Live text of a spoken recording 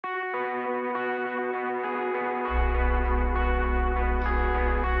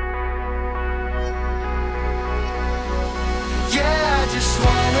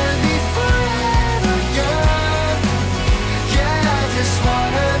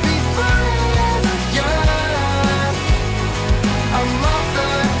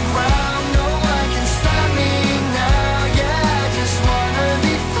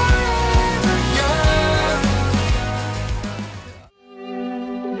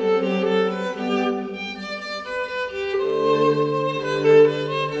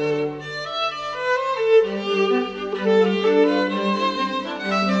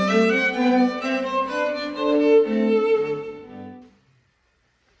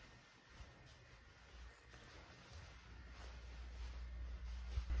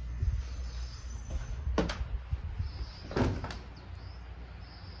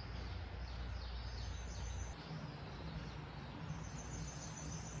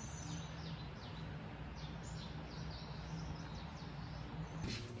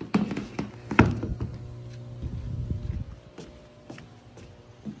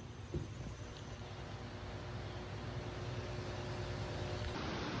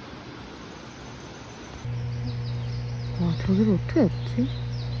저기를 어떻게 했지?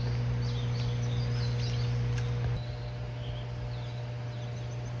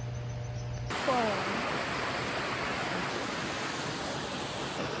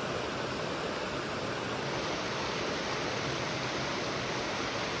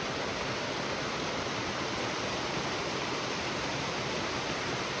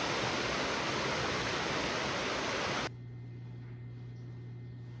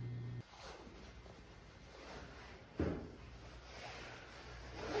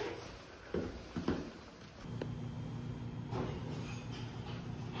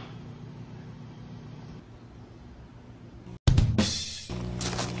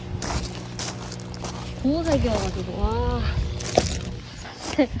 고무색이어가지고 와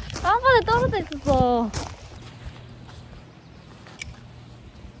한 번에 떨어져 있었어.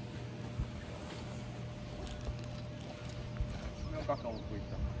 수면 깎아먹고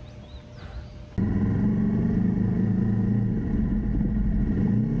있다.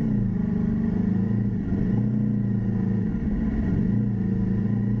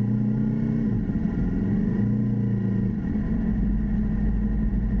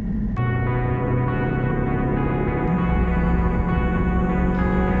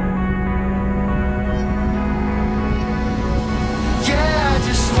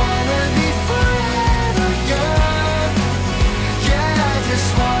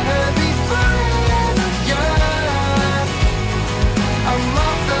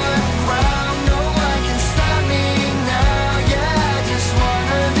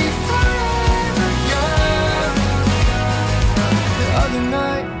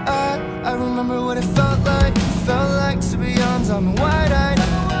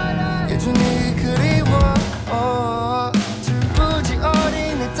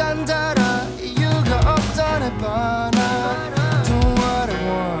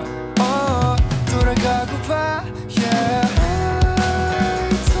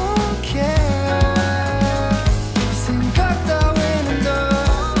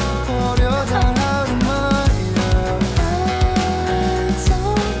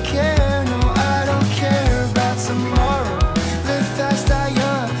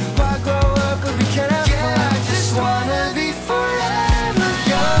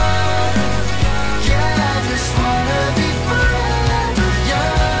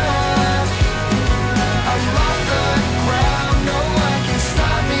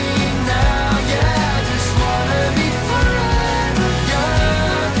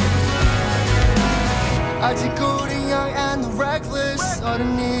 아직 우리 young and reckless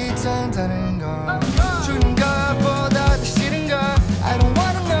어른이 된다는 건 주는 것보다 더 싫은 걸 I don't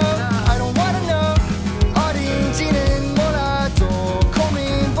wanna know, I don't wanna know 어린지는 몰라도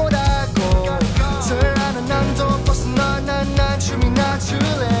고민보다고 덜 아는 남도 벗어나 난 춤이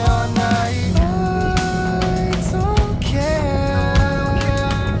낮출래 all night I don't care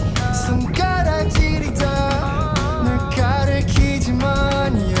손가락질이 널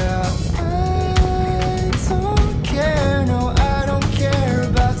가리키지만 yeah I don't care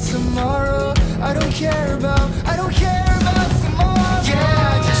about tomorrow. Yeah,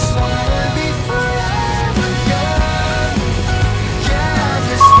 I just wanna be forever young. Yeah, I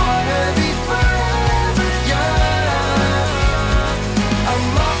just wanna be forever young.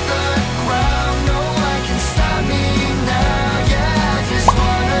 I'm off the ground, no one can stop me now. Yeah, I just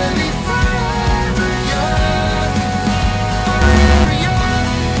wanna be forever young. Forever young.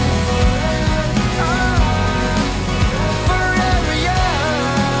 Forever young.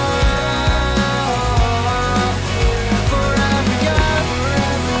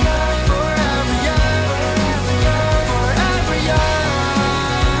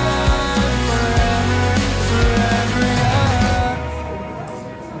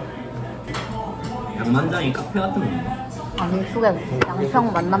 양만장이 카페 같은 건가? 아니 속에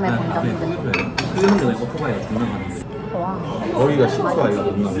양평 만남의 광장인데. 그런데 왜 오토바이가 존나 많은데? 와 머리가 실수가 이거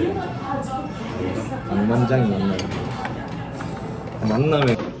만남에 양만장이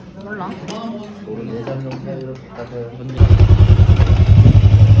만남에 몰라. 모르는 예산용 이렇게 다들 좋네.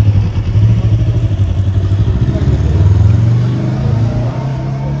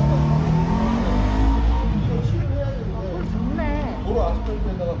 도로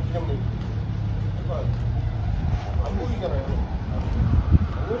아스팔트에다가 그냥 안 보이잖아요.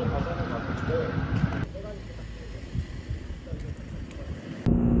 그거는 가서는 맞는데.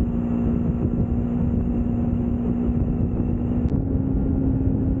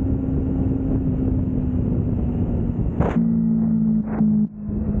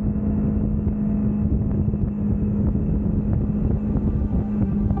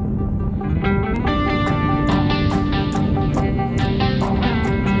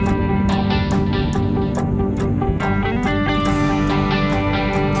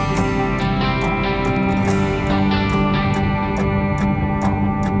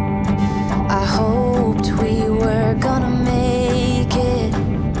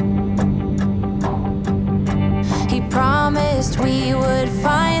 promised we would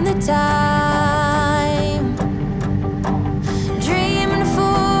find the time, dreaming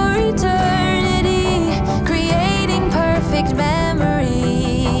for eternity, creating perfect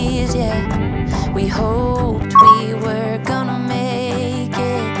memories. Yeah, we hoped we were gonna make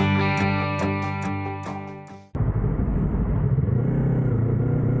it.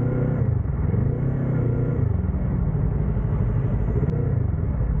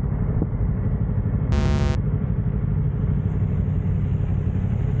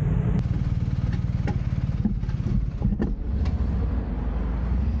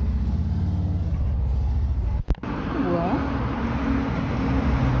 뭐야?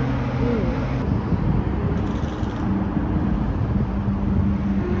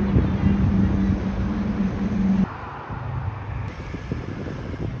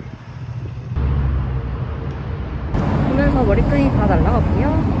 보면서 머리끈이 다 날라갔고요.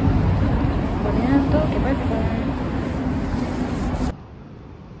 머리는 또 개발개발.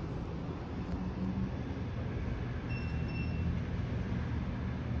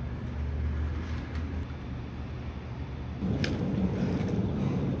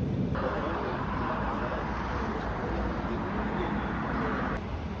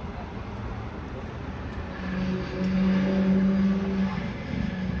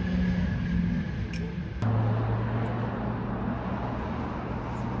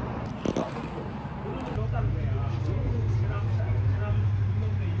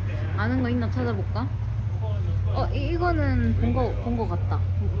 아는 거 있나 찾아볼까? 이거는 본 거 같다.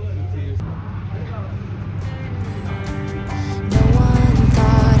 No one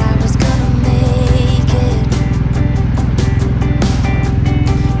thought I was gonna make it.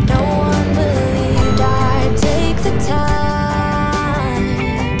 No one believed I'd take the time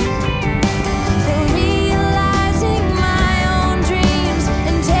for realizing my own dreams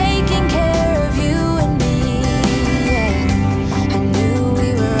and taking care of you and me. Yeah, I knew we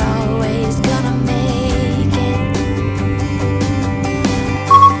were always gonna make it.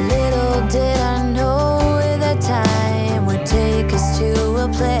 Little did I know that time would take us to a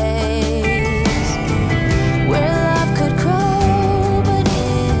place where love could grow, but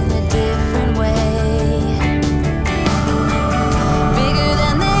in a different way. Bigger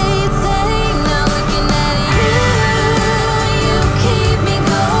than they'd say. Now looking at you keep me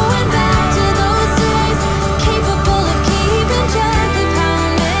going back to those days, capable of keeping track of how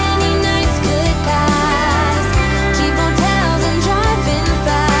many nights could pass. Cheap hotels and driving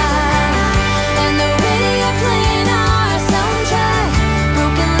fast, and the radio playing our soundtrack.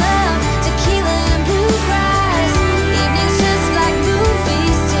 Broken love, tequila and bluegrass. Evenings just like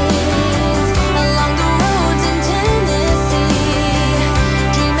movie scenes along the roads in Tennessee.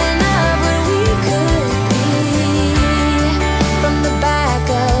 Dreaming of what we could be from the back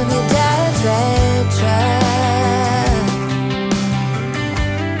of your dad's red truck.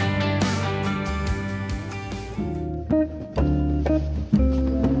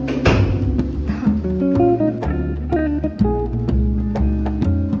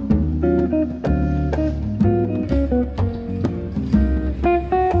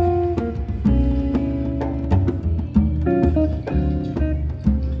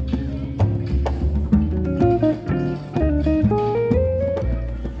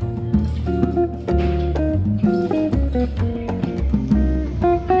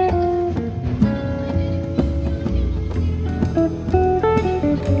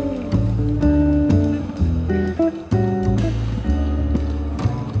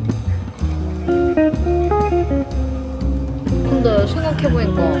 근데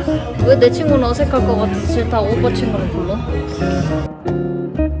생각해보니까 왜 내 친구는 어색할 것 같아서 싫다고 오빠 친구를 불러?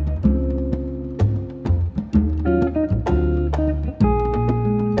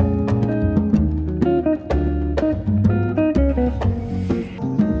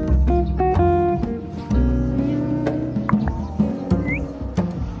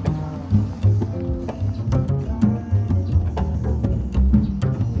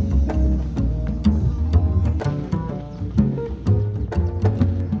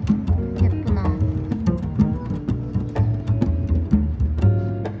 예쁘나?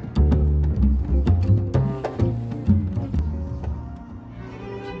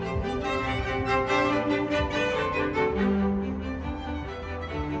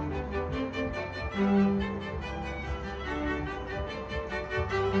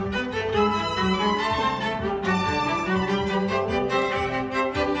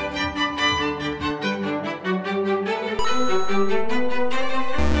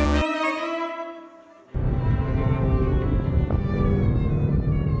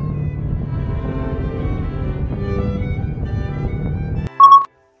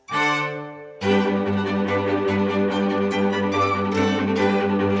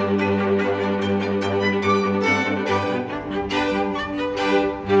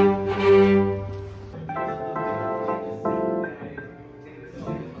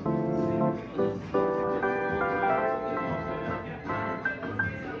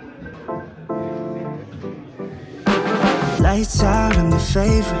 Lights out, I'm your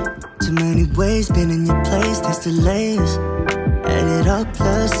favorite. Too many ways, been in your place, there's delays. Add it up,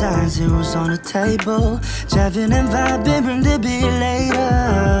 plus sign, zeros on the table. Driving and vibing, bring the beat later.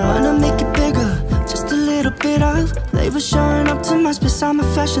 Wanna make it bigger, just a little bit of flavor showing up to my space, I'm a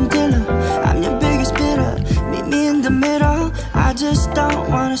fashion dealer. I'm your biggest bidder, meet me in the middle. I just don't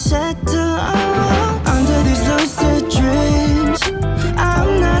wanna settle under these lucid dreams.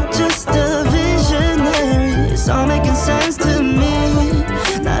 I'm not just a visionary, it's all making sense to me.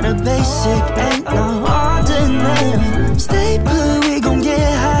 Not a basic, ain't no ordinary. Stay put, we gon'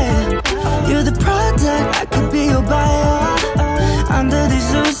 get higher. You're the product, I could be your buyer. Under these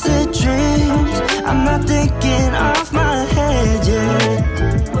lucid dreams, I'm not thinking off my head yet.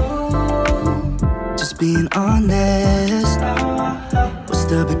 Just being honest, what's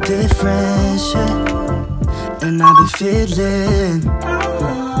the big difference, yeah? And I've been feeling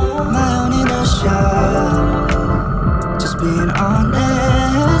my own emotion. Just being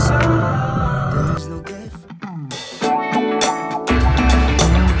honest, there's no difference.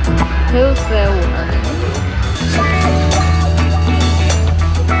 데우스에 오는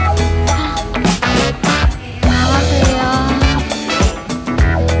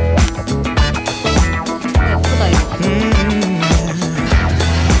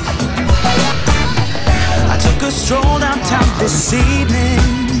Stroll downtown this evening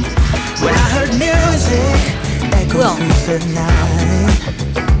when I heard music echo through the night.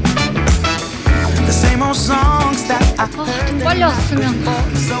 The same old songs that I heard. 좀 빨리 왔으면 또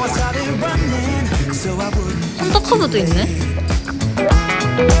So I started running so I wouldn't. 언더커버도 있네.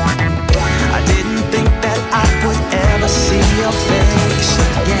 I didn't think that I would ever see your face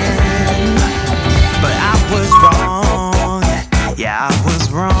again, but I was wrong. Yeah, I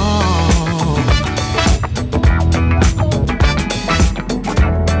was wrong.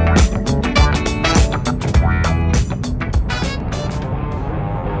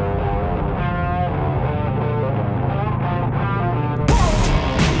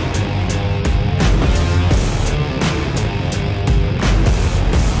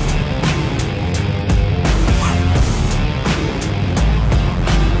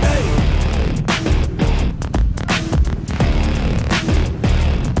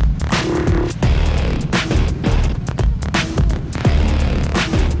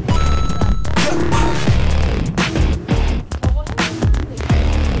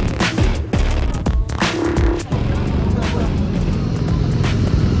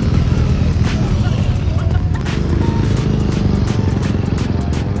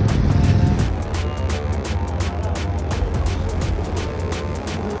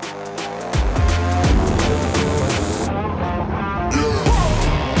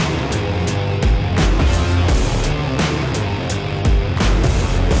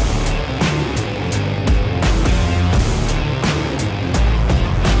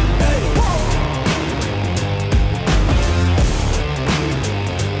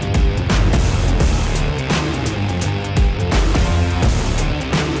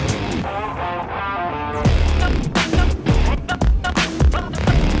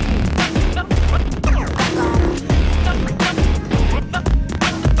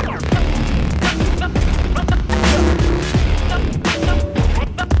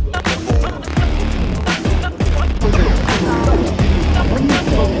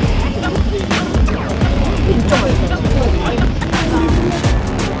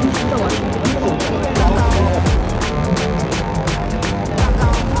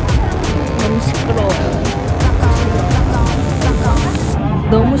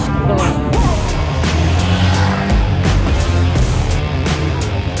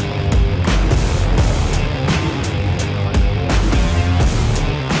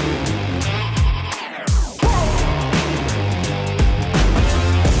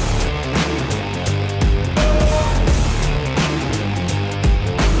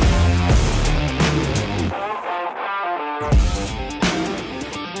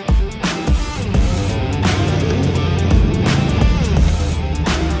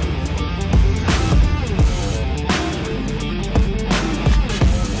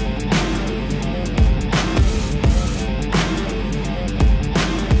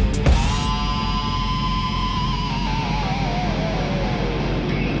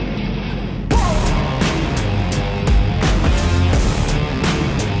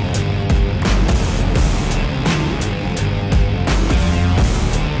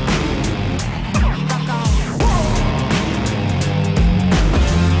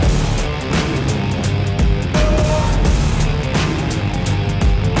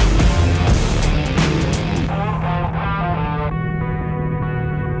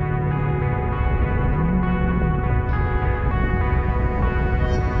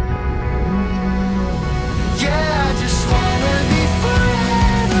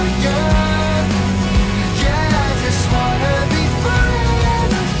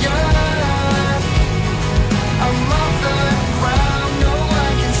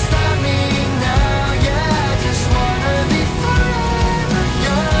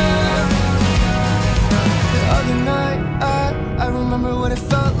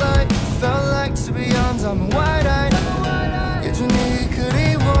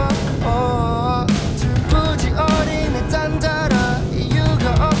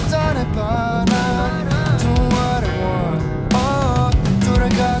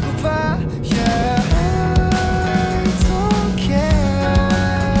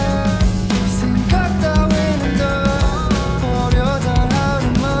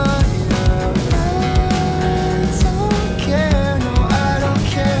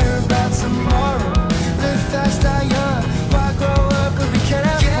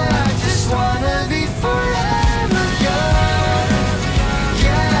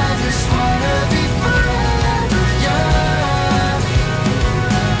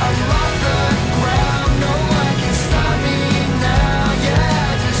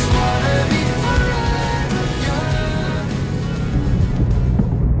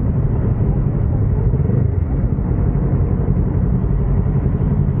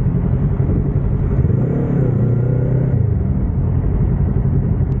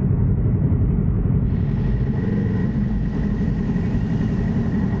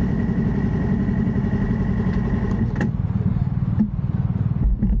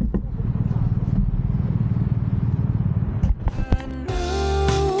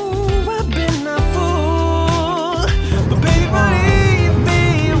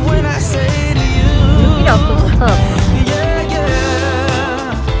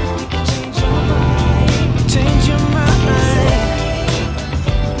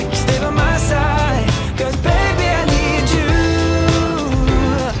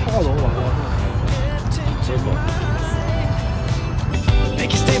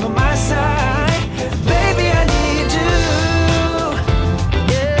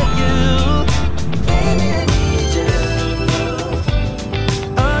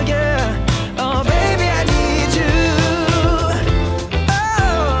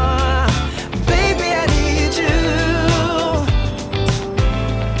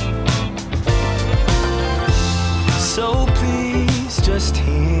 just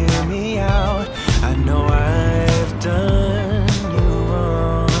here.